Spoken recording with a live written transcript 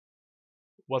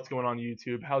What's going on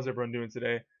YouTube? How's everyone doing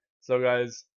today? So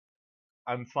guys,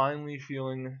 I'm finally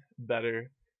feeling better.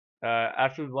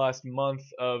 After the last month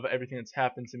of everything that's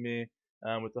happened to me,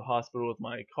 with the hospital, with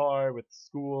my car, with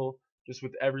school, just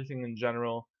with everything in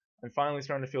general, I'm finally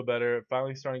starting to feel better,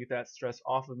 finally starting to get that stress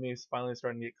off of me, finally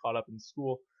starting to get caught up in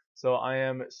school. So I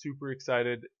am super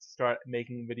excited to start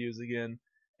making videos again.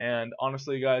 And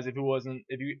honestly, guys, if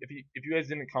you guys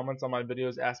didn't comment on my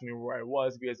videos asking me where I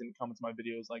was, if you guys didn't comment on my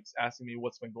videos like asking me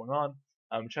what's been going on,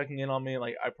 checking in on me,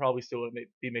 like I probably still would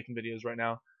be making videos right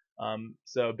now.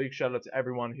 So big shout out to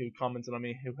everyone who commented on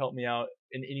me, who helped me out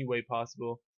in any way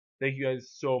possible. Thank you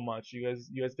guys so much. You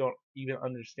guys don't even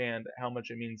understand how much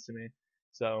it means to me.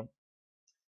 So,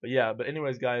 but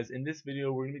anyways, guys, in this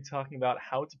video we're gonna be talking about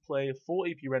how to play full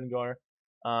AP Rengar.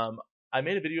 Um, I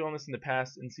made a video on this in the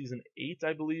past in season 8,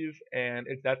 I believe, and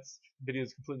that's video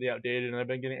is completely outdated. And I've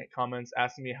been getting comments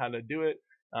asking me how to do it.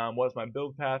 What's my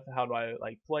build path? How do I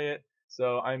like play it?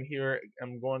 So I'm here.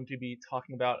 I'm going to be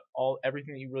talking about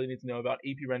everything that you really need to know about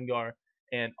AP Rengar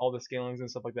and all the scalings and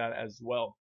stuff like that as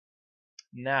well.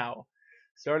 Now,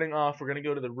 starting off, we're going to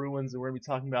go to the ruins, and we're going to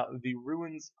be talking about the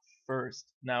ruins first.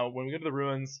 Now, when we go to the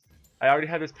ruins, I already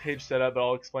have this page set up, but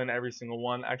I'll explain every single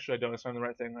one. Actually, I don't. I'm the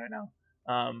right thing right now.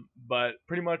 But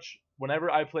pretty much, whenever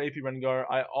I play AP Rengar,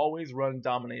 I always run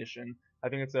Domination. I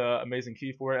think it's an amazing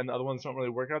key for it, and the other ones don't really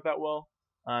work out that well.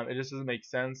 It just doesn't make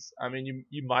sense. I mean,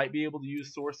 you might be able to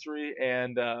use Sorcery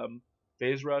and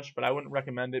Phase Rush, but I wouldn't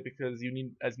recommend it because you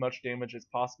need as much damage as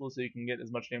possible so you can get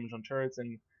as much damage on turrets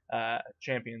and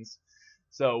champions.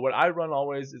 So what I run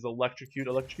always is Electrocute.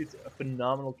 Electrocute's a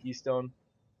phenomenal keystone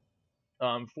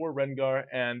for Rengar,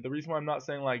 and the reason why I'm not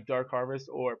saying like Dark Harvest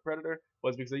or Predator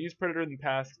was because I used Predator in the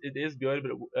past. It is good,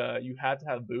 but you had to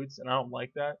have boots, and I don't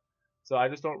like that. So I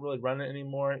just don't really run it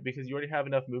anymore because you already have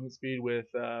enough movement speed with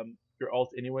your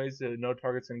ult anyways, so no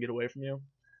target's gonna get away from you.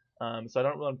 So I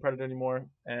don't run Predator anymore,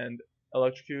 and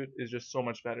Electrocute is just so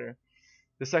much better.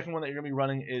 The second one that you're going to be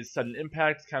running is Sudden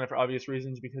Impact, kind of for obvious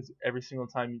reasons, because every single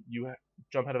time you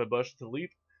jump out of a bush to leap,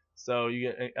 so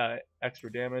you get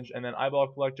extra damage. And then Eyeball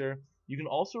Collector. You can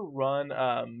also run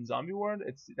Zombie Ward.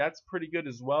 That's pretty good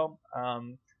as well.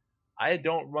 I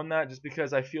don't run that just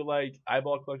because I feel like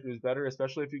Eyeball Collector is better,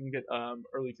 especially if you can get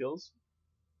early kills.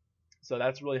 So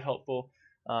that's really helpful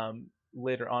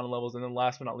later on in levels. And then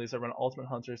last but not least, I run Ultimate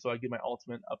Hunter, so I get my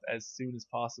ultimate up as soon as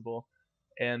possible.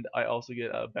 And I also get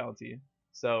a bounty.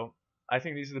 So I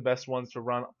think these are the best ones to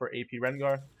run for AP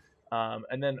Rengar.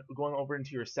 And then going over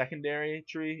into your secondary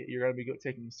tree, you're going to be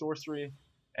taking Sorcery.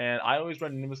 And I always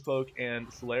run Nimbus Cloak and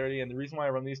Celerity. And the reason why I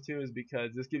run these two is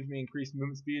because this gives me increased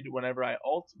movement speed whenever I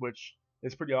ult, which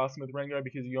is pretty awesome with Rengar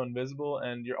because you go invisible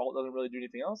and your ult doesn't really do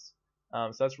anything else.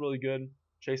 So that's really good.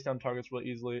 Chase down targets really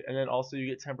easily. And then also you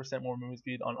get 10% more movement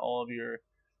speed on all of your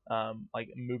like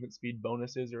movement speed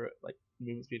bonuses or like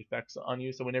movement speed effects on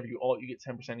you. So whenever you ult, you get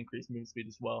 10% increased movement speed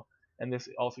as well. And this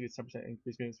also gets 10%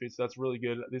 increased movement speed. So that's really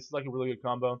good. This is like a really good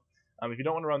combo. If you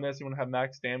don't want to run this, you want to have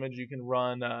max damage, you can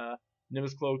run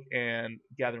Nimbus Cloak and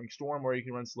Gathering Storm, or you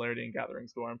can run Celerity and Gathering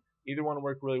Storm. Either one will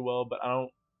work really well, but I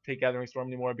don't take Gathering Storm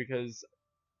anymore because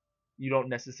you don't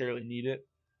necessarily need it.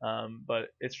 But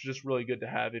it's just really good to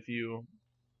have if you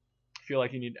feel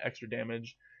like you need extra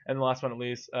damage. And the last one, at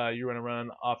least, you're going to run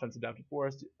Offense Adaptive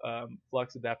Force,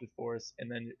 Flux Adaptive Force,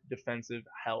 and then Defensive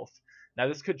Health. Now,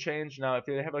 this could change. Now, if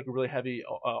they have like a really heavy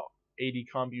AD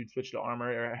comp, you'd switch to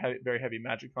Armor, or a very heavy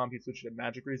Magic comp, you'd switch to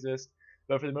Magic Resist.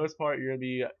 But for the most part, you're going to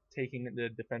be taking the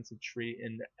defensive tree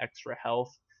in extra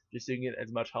health, just so you can get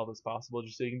as much health as possible,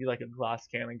 just so you can be like a glass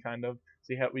cannon kind of.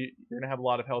 So you're going to have a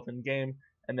lot of health in game,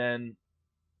 and then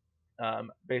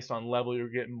based on level, you're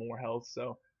getting more health.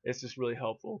 So it's just really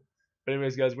helpful. But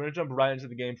anyways, guys, we're going to jump right into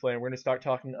the gameplay, and we're going to start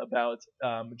talking about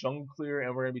jungle clear,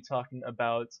 and we're going to be talking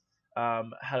about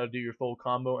how to do your full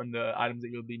combo and the items that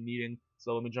you'll be needing.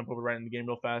 So let me jump over right in the game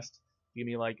real fast. Give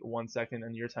me like 1 second,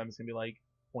 and your time is going to be like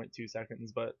 0.2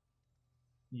 seconds, but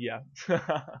yeah.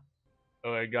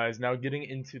 Alright, guys, now getting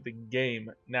into the game.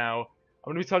 Now,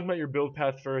 I'm going to be talking about your build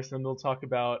path first, and then we'll talk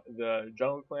about the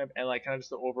jungle clamp and like kind of just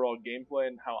the overall gameplay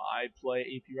and how I play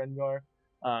AP Rengar.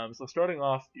 So starting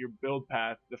off your build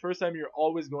path, the first time you're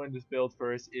always going to build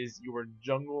first is your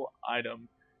jungle item.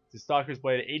 The Stalker's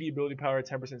Blade, 80 ability power,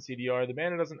 10% CDR. The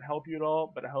mana doesn't help you at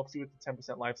all, but it helps you with the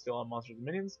 10% lifesteal on monsters and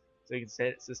minions, so you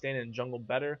can sustain it in jungle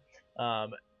better.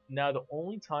 Now, the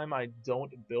only time I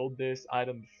don't build this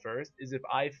item first is if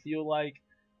I feel like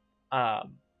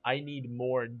I need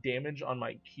more damage on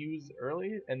my Qs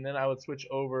early, and then I would switch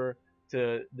over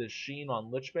to the Sheen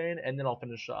on Lichbane, and then I'll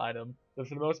finish the item. But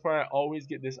for the most part, I always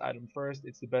get this item first.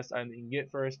 It's the best item that you can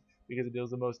get first because it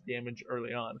deals the most damage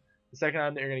early on. The second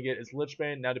item that you're going to get is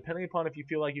Lichbane. Now, depending upon if you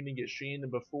feel like you need to get Sheen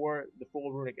before the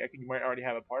full Runic Echo, you might already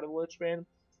have a part of the Lichbane.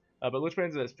 But Lichbane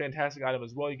is a fantastic item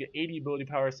as well. You get 80 ability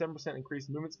power, 7% increased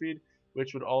movement speed,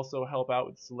 which would also help out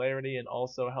with celerity and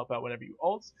also help out whenever you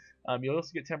ult. You'll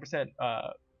also get 10%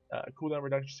 cooldown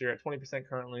reduction, so you're at 20%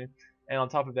 currently. And on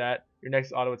top of that, your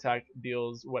next auto attack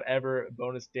deals whatever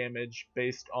bonus damage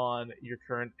based on your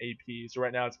current AP. So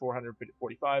right now it's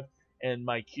 445, and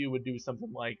my Q would do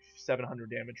something like 700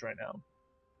 damage right now.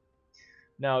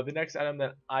 Now, the next item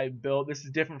that I built, this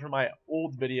is different from my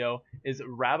old video, is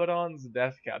Rabadon's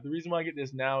Death Cap. The reason why I get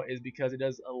this now is because it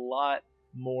does a lot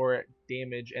more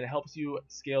damage and it helps you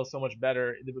scale so much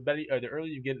better. The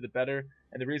earlier you get it, the better.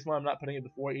 And the reason why I'm not putting it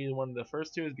before either one of the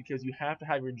first two is because you have to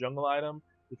have your jungle item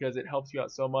because it helps you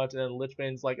out so much. And then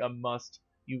Lichbane's like a must.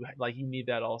 You need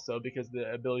that also because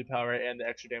the ability power and the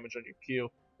extra damage on your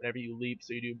Q whenever you leap,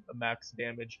 so you do a max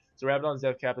damage. So Rabadon's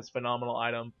Death Cap is a phenomenal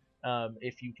item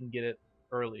if you can get it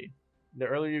early. The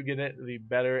earlier you get it, the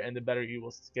better, and the better you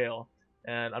will scale.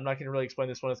 And I'm not going to really explain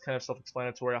this one. It's kind of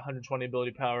self-explanatory. 120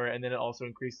 ability power, and then it also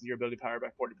increases your ability power by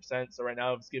 40%. So right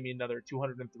now it's giving me another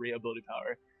 203 ability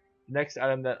power. The next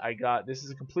item that I got, this is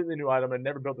a completely new item. I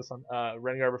never built this on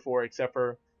Rengar before, except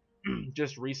for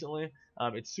just recently.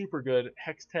 It's super good.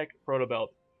 Hextech Proto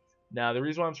Belt. Now the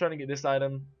reason why I'm trying to get this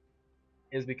item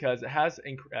is because it has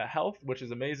health, which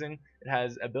is amazing. It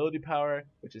has ability power,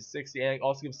 which is 60, and it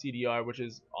also gives CDR, which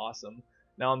is awesome.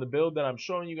 Now on the build that I'm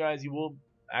showing you guys, you will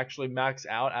actually max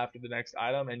out after the next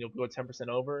item, and you'll go 10%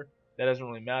 over. That doesn't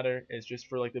really matter. It's just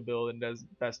for like the build and does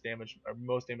best damage or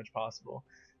most damage possible.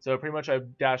 So pretty much I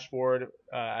dash forward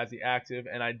as the active,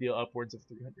 and I deal upwards of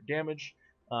 300 damage.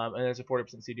 And there's a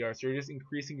 40% CDR, so you're just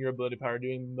increasing your ability power,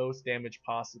 doing most damage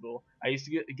possible. I used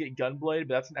to get Gunblade,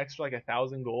 but that's an extra like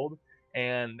 1,000 gold.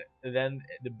 And then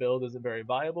the build isn't very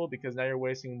viable because now you're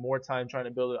wasting more time trying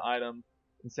to build an item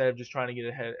instead of just trying to get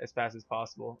ahead as fast as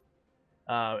possible.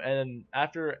 And then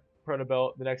after Proto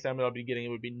Belt, the next item I'll be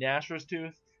getting would be Nashor's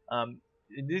Tooth.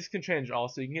 These can change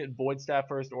also. You can get Void Staff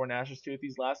first or Nashor's Tooth.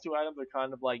 These last two items are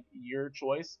kind of like your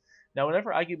choice. Now,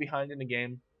 whenever I get behind in the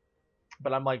game,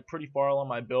 but I'm like pretty far along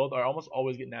my build, I almost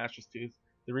always get Nashor's Tooth.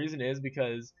 The reason is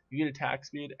because you get attack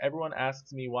speed. Everyone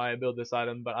asks me why I build this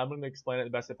item, but I'm going to explain it the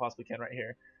best I possibly can right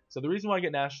here. So the reason why I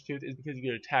get Nashor's Tooth is because you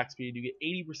get attack speed. You get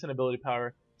 80% ability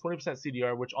power, 20%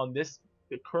 CDR, which on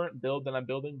the current build that I'm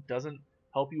building doesn't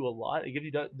help you a lot.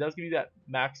 It does give you that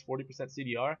max 40%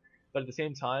 CDR, but at the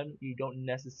same time, you don't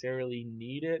necessarily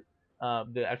need it,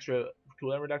 the extra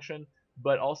cooldown reduction.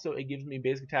 But also, it gives me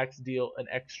basic attacks deal an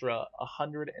extra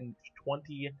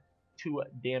 122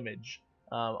 damage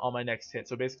on my next hit.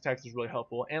 So basic attacks is really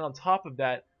helpful. And on top of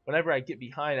that, whenever I get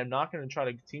behind, I'm not going to try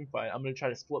to team fight. I'm going to try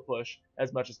to split push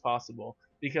as much as possible.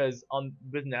 Because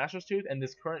with Nashor's Tooth and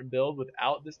this current build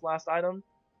without this last item,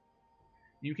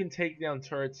 you can take down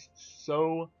turrets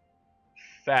so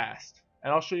fast.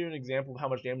 And I'll show you an example of how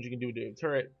much damage you can do to a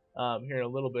turret here in a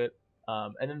little bit.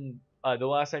 And then the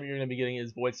last time you're going to be getting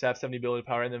is Void Staff, 70 ability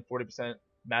power, and then 40%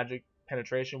 magic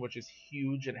penetration, which is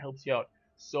huge and helps you out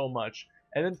so much.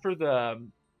 And then for the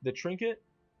trinket,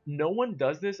 no one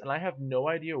does this, and I have no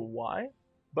idea why.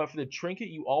 But for the trinket,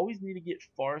 you always need to get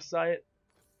Farsight,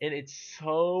 and it's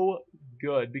so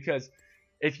good because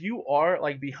if you are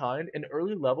like behind in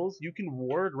early levels, you can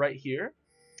ward right here,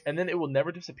 and then it will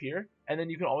never disappear. And then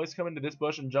you can always come into this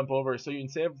bush and jump over. So you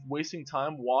instead of wasting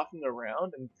time walking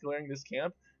around and clearing this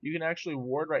camp, you can actually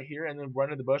ward right here and then run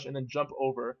into the bush and then jump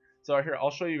over. So here,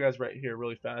 I'll show you guys right here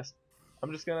really fast.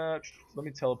 I'm just gonna, let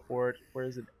me teleport. Where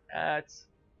is it at?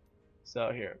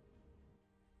 So here,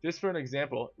 just for an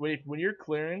example, when you're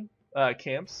clearing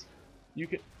camps, you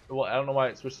can, well, I don't know why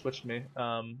it switched me.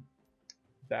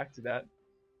 Back to that.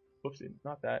 Whoopsie,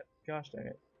 not that. Gosh dang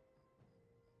it.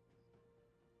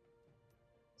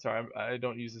 Sorry, I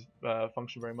don't use this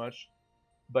function very much.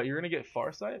 But you're gonna get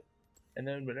Farsight, and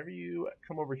then whenever you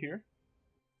come over here,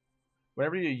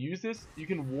 whenever you use this, you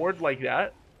can ward like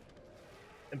that.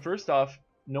 And first off,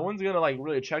 no one's gonna like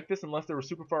really check this unless they were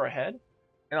super far ahead.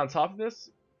 And on top of this,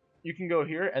 you can go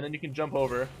here and then you can jump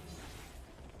over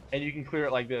and you can clear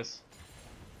it like this,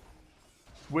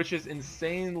 which is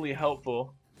insanely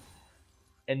helpful,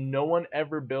 and no one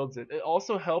ever builds it. It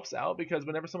also helps out because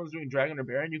whenever someone's doing Dragon or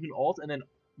Baron, you can ult and then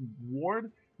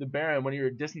ward the Baron when you're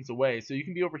a distance away. So you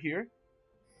can be over here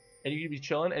and you can be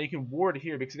chilling and you can ward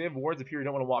here because they have wards up here, you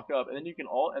don't want to walk up, and then you can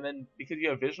ult, and then because you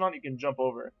have vision on, you can jump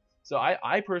over. So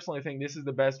I personally think this is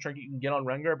the best trinket you can get on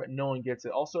Rengar, but no one gets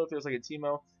it. Also, if there's like a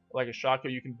Teemo, like a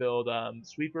Shaco, you can build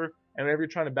Sweeper, and whenever you're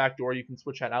trying to backdoor, you can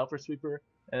switch that out for Sweeper,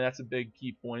 and that's a big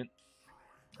key point.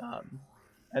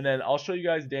 And then I'll show you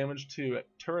guys damage to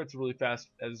turrets really fast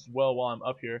as well while I'm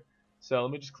up here. So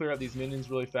let me just clear out these minions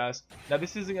really fast. Now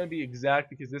this isn't going to be exact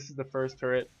because this is the first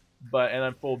turret, and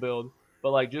I'm full build.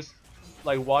 But like just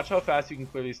like watch how fast you can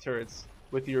clear these turrets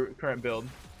with your current build.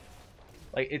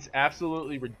 Like it's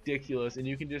absolutely ridiculous, and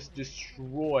you can just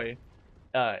destroy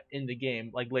in the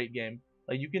game, like late game.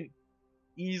 Like you can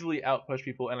easily outpush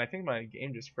people, and I think my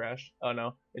game just crashed. Oh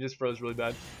no, it just froze really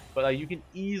bad. But like you can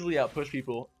easily outpush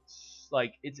people.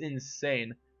 Like it's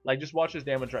insane. Like just watch this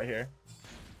damage right here.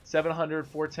 700,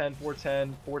 410,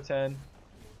 410, 410.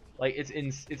 Like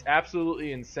it's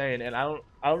absolutely insane, and I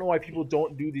don't know why people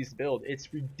don't do these builds.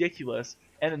 It's ridiculous.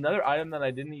 And another item that I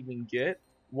didn't even get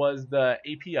was the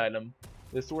AP item,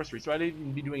 the sorcery. So I'd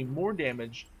even be doing more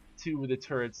damage to the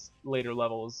turrets later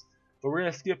levels. But we're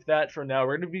gonna skip that for now.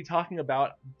 We're gonna be talking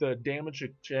about the damage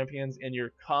of champions and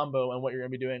your combo and what you're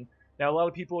gonna be doing. Now a lot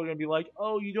of people are gonna be like,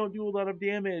 "Oh, you don't do a lot of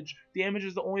damage. Damage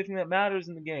is the only thing that matters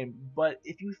in the game." But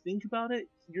if you think about it,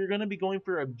 you're gonna be going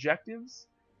for objectives,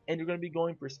 and you're going to be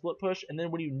going for split push, and then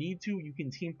when you need to, you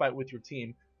can team fight with your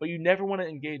team, but you never want to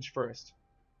engage first.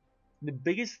 The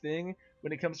biggest thing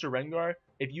when it comes to Rengar,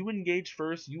 if you engage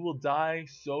first, you will die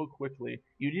so quickly.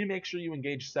 You need to make sure you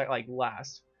engage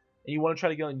last, and you want to try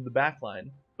to get into the back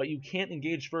line, but you can't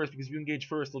engage first, because if you engage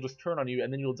first, they'll just turn on you,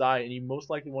 and then you'll die, and you most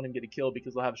likely won't even get a kill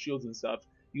because they'll have shields and stuff.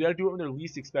 You got to do it when they're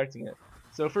least expecting it.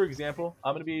 So for example,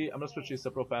 I'm gonna switch this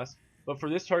up real fast. But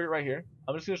for this target right here,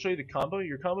 I'm just going to show you the combo.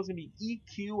 Your combo is going to be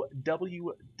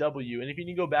EQWW. And if you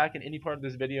need to go back in any part of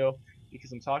this video,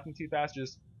 because I'm talking too fast,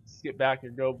 just skip back or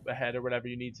go ahead or whatever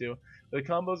you need to. But the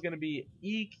combo is going to be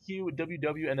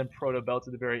EQWW and then Proto Belt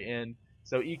at the very end.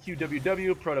 So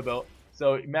EQWW, Proto Belt.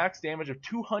 So max damage of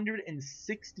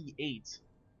 268.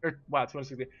 Or, wow,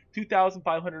 268.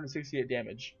 2,568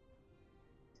 damage.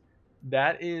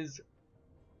 That is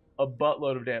a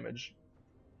buttload of damage.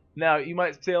 Now, you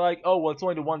might say like, oh, well, it's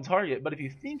only to one target. But if you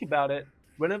think about it,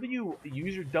 whenever you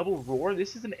use your double roar,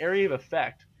 this is an area of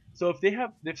effect. So if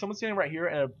someone's standing right here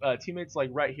and a teammate's like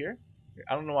right here,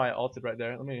 I don't know why I ulted right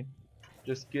there. Let me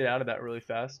just get out of that really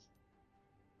fast.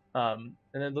 And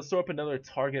then let's throw up another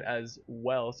target as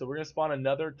well. So we're going to spawn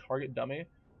another target dummy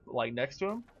like next to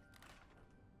him.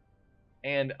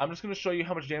 And I'm just going to show you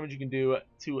how much damage you can do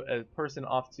to a person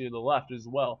off to the left as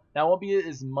well. Now, it won't be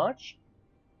as much.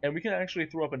 And we can actually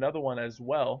throw up another one as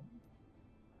well.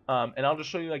 And I'll just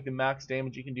show you like the max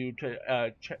damage you can do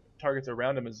to targets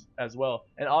around him as well.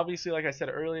 And obviously, like I said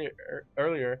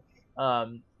earlier,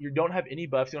 you don't have any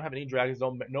buffs, you don't have any dragons,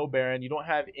 no Baron, you don't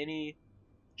have any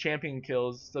champion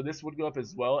kills, so this would go up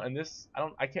as well. And this,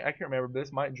 I can't remember, but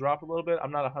this might drop a little bit.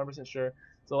 I'm not 100% sure.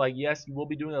 So like, yes, you will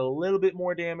be doing a little bit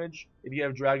more damage if you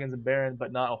have dragons and Baron,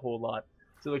 but not a whole lot.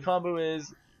 So the combo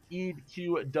is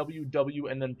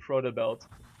EQWW and then Proto Belt.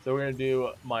 So we're gonna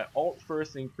do my ult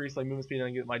first, increase like movement speed,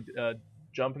 and get my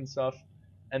jump and stuff,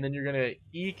 and then you're gonna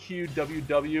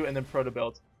EQWW and then Proto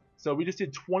Belt. So we just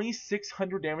did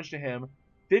 2,600 damage to him,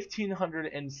 1,500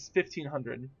 and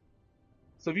 1,500.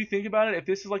 So if you think about it, if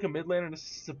this is like a mid laner and this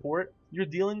is support, you're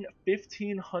dealing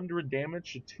 1,500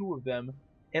 damage to two of them,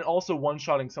 and also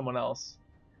one-shotting someone else.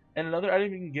 And another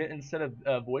item you can get instead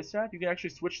of voice staff, you can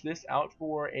actually switch this out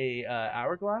for a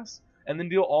hourglass, and then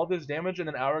deal all this damage and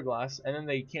then hourglass, and then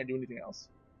they can't do anything else.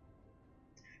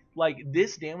 Like,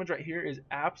 this damage right here is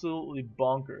absolutely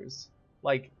bonkers.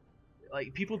 Like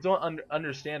people don't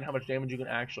understand how much damage you can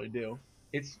actually do.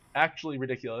 It's actually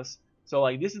ridiculous. So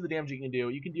like, this is the damage you can do.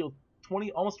 You can deal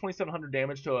almost 2,700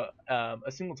 damage to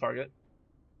a single target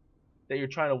that you're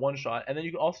trying to one-shot, and then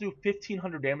you can also do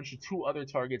 1,500 damage to two other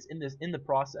targets in the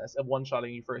process of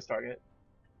one-shotting your first target.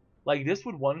 Like, this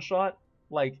would one-shot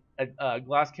like a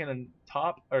glass cannon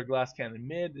top or glass cannon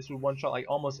mid. This would one-shot like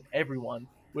almost everyone,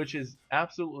 which is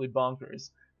absolutely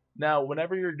bonkers. Now,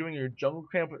 whenever you're doing your jungle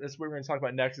camp, this is what we're going to talk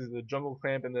about next, is the jungle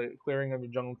camp and the clearing of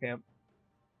your jungle camp.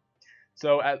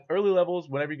 So at early levels,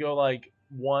 whenever you go like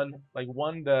one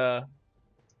to,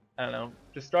 I don't know,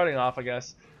 just starting off, I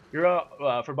guess, you're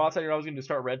for bot side, you're always going to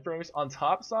start red first. On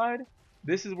top side,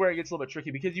 this is where it gets a little bit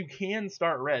tricky, because you can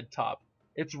start red top.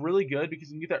 It's really good because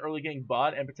you can get that early gank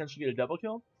bot and potentially get a double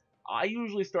kill. I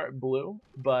usually start blue,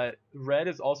 but red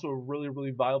is also a really,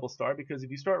 really viable start, because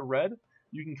if you start red,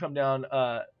 you can come down,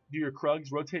 do your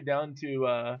Krugs, rotate down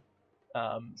to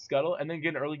Scuttle, and then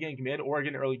get an early gank mid or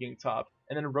get an early gank top,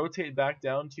 and then rotate back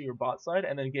down to your bot side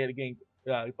and then get a gank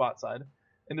bot side.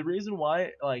 And the reason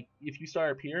why, like, if you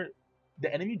start up here,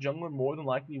 the enemy jungler more than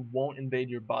likely won't invade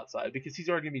your bot side, because he's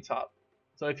already gonna be top.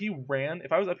 So if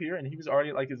I was up here and he was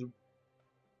already like his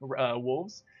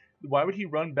wolves, why would he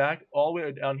run back all the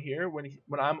way down here when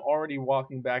I'm already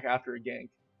walking back after a gank?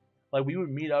 Like we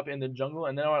would meet up in the jungle,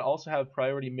 and then I would also have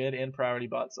priority mid and priority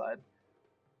bot side.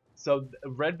 So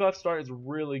red buff start is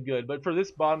really good, but for this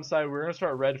bottom side, we're gonna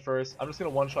start red first. I'm just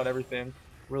gonna one shot everything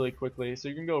really quickly. So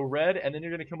you're gonna go red, and then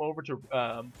you're gonna come over to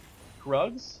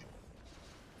Krugs,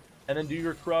 and then do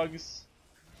your Krugs,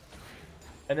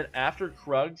 and then after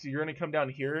Krugs, you're gonna come down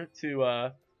here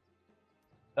to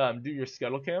do your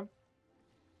Scuttle Camp.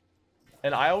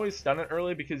 And I always stun it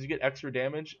early because you get extra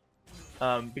damage.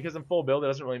 Because I'm full build, it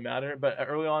doesn't really matter. But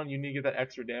early on, you need to get that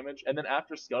extra damage. And then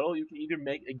after Scuttle, you can either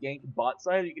make a gank bot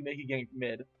side, or you can make a gank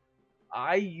mid.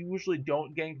 I usually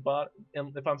don't gank bot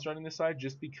if I'm starting this side,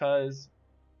 just because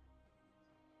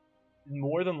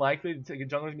more than likely to take a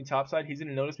jungler's me top side, he's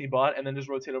gonna notice me bot and then just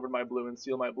rotate over to my blue and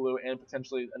steal my blue and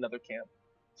potentially another camp.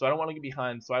 So I don't want to get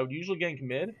behind. So I would usually gank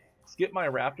mid, skip my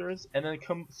Raptors, and then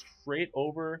come straight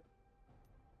over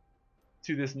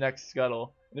to this next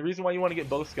Scuttle. And the reason why you want to get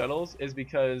both Scuttles is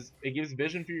because it gives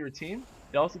vision for your team.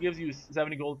 It also gives you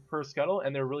 70 gold per Scuttle,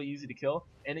 and they're really easy to kill,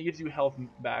 and it gives you health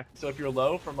back. So if you're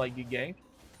low from like you gank,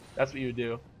 that's what you would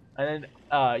do. And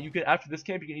then you can, after this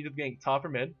camp, you can either gank top or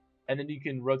mid, and then you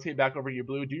can rotate back over to your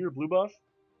blue, do your blue buff,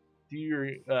 do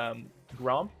your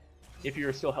Gromp if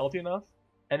you're still healthy enough,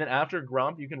 and then after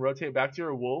Gromp, you can rotate back to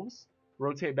your wolves,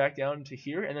 rotate back down to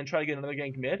here, and then try to get another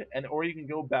gank mid, and or you can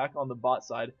go back on the bot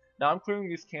side. Now I'm clearing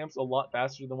these camps a lot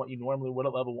faster than what you normally would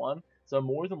at level 1, so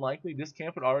more than likely this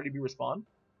camp would already be respawned.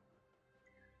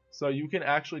 So you can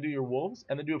actually do your wolves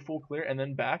and then do a full clear and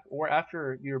then back, or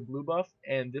after your blue buff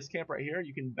and this camp right here,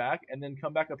 you can back and then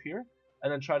come back up here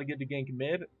and then try to get to gank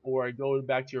mid, or go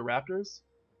back to your Raptors,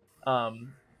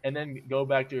 and then go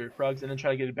back to your Krugs and then try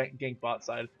to get a gank bot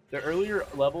side. The earlier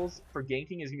levels for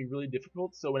ganking is gonna be really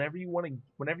difficult, so whenever you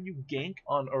gank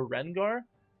on a Rengar,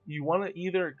 you want to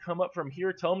either come up from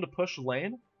here, tell him to push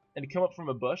lane, and come up from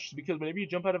a bush, because whenever you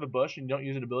jump out of a bush and you don't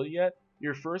use an ability yet,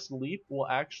 your first leap will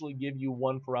actually give you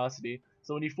 1 ferocity.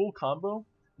 So when you full combo,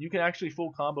 you can actually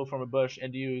full combo from a bush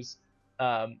and use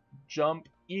jump,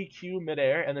 EQ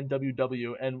midair, and then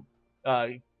WW, and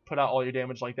put out all your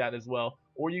damage like that as well.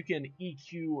 Or you can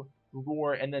EQ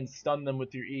roar and then stun them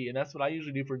with your E, and that's what I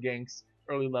usually do for ganks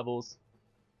early levels.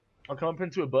 I'll come up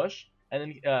into a bush, and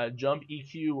then jump,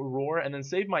 EQ, roar, and then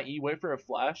save my E, wait for a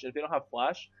flash. If they don't have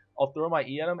flash, I'll throw my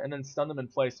E at them and then stun them in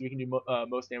place so we can do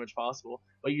most damage possible.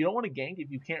 But you don't want to gank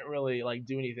if you can't really like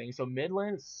do anything. So mid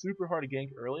lane is super hard to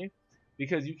gank early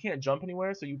because you can't jump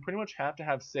anywhere, so you pretty much have to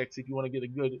have 6 if you want to get a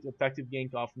good effective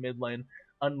gank off mid lane,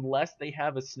 unless they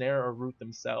have a snare or root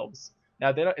themselves. Now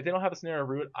if they don't have a snare or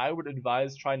root, I would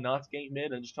advise try not to gank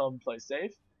mid and just tell them to play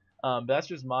safe. But that's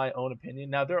just my own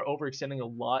opinion. Now they're overextending a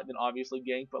lot, then obviously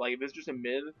gank. But like if it's just a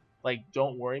mid, like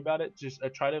don't worry about it. Just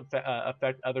try to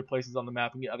affect other places on the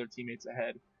map and get other teammates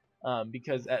ahead.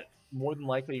 Because more than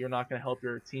likely you're not going to help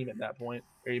your team at that point,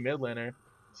 or your mid laner.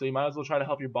 So you might as well try to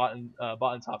help your bot and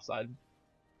top side.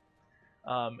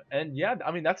 And yeah,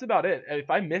 I mean that's about it. If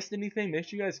I missed anything, make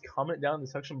sure you guys comment down in the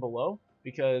section below,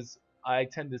 because I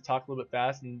tend to talk a little bit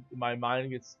fast and my mind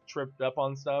gets tripped up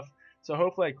on stuff. So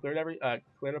hopefully I cleared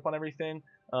up on everything.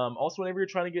 Also, whenever you're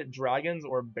trying to get dragons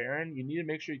or Baron, you need to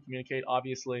make sure you communicate,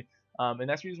 obviously. And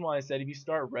that's the reason why I said if you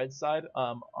start red side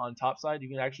on top side, you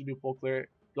can actually do full clear,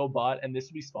 go bot, and this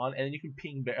will be spawn, and then you can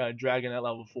ping dragon at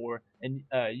level 4, and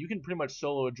you can pretty much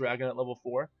solo a dragon at level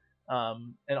 4.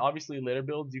 And obviously later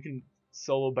builds you can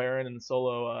solo Baron and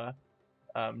solo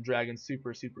dragon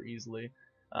super easily.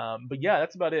 But yeah,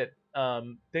 that's about it.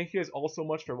 Thank you guys all so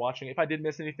much for watching. If I did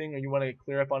miss anything, or you want to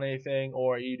clear up on anything,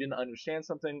 or you didn't understand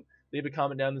something, leave a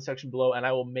comment down in the section below, and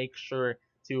I will make sure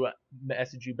to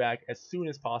message you back as soon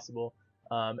as possible,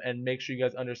 and make sure you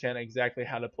guys understand exactly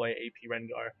how to play AP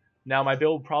Rengar. Now, my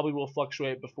build probably will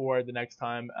fluctuate before the next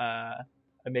time I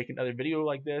make another video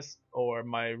like this, or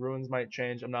my runes might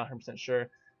change. I'm not 100% sure.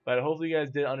 But hopefully you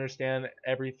guys did understand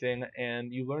everything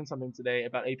and you learned something today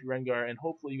about AP Rengar, and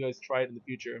hopefully you guys try it in the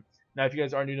future. Now if you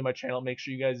guys are new to my channel, make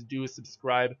sure you guys do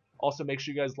subscribe. Also make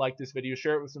sure you guys like this video,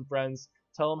 share it with some friends,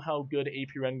 tell them how good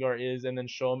AP Rengar is, and then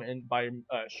show them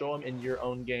in your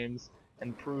own games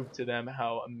and prove to them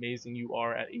how amazing you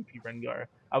are at AP Rengar.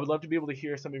 I would love to be able to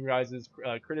hear some of your guys'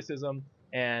 criticism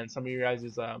and some of your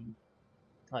guys'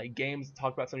 games,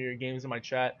 talk about some of your games in my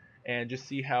chat, and just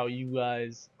see how you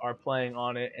guys are playing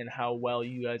on it and how well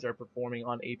you guys are performing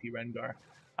on AP Rengar.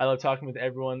 I love talking with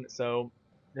everyone, so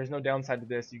there's no downside to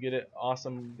this. You get an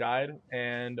awesome guide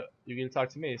and you get to talk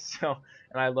to me. So,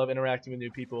 and I love interacting with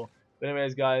new people. But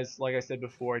anyways, guys, like I said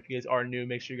before, if you guys are new,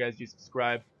 make sure you guys do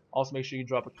subscribe. Also, make sure you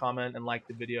drop a comment and like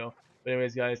the video. But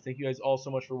anyways, guys, thank you guys all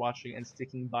so much for watching and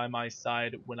sticking by my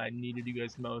side when I needed you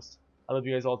guys most. I love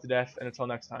you guys all to death, and until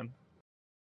next time.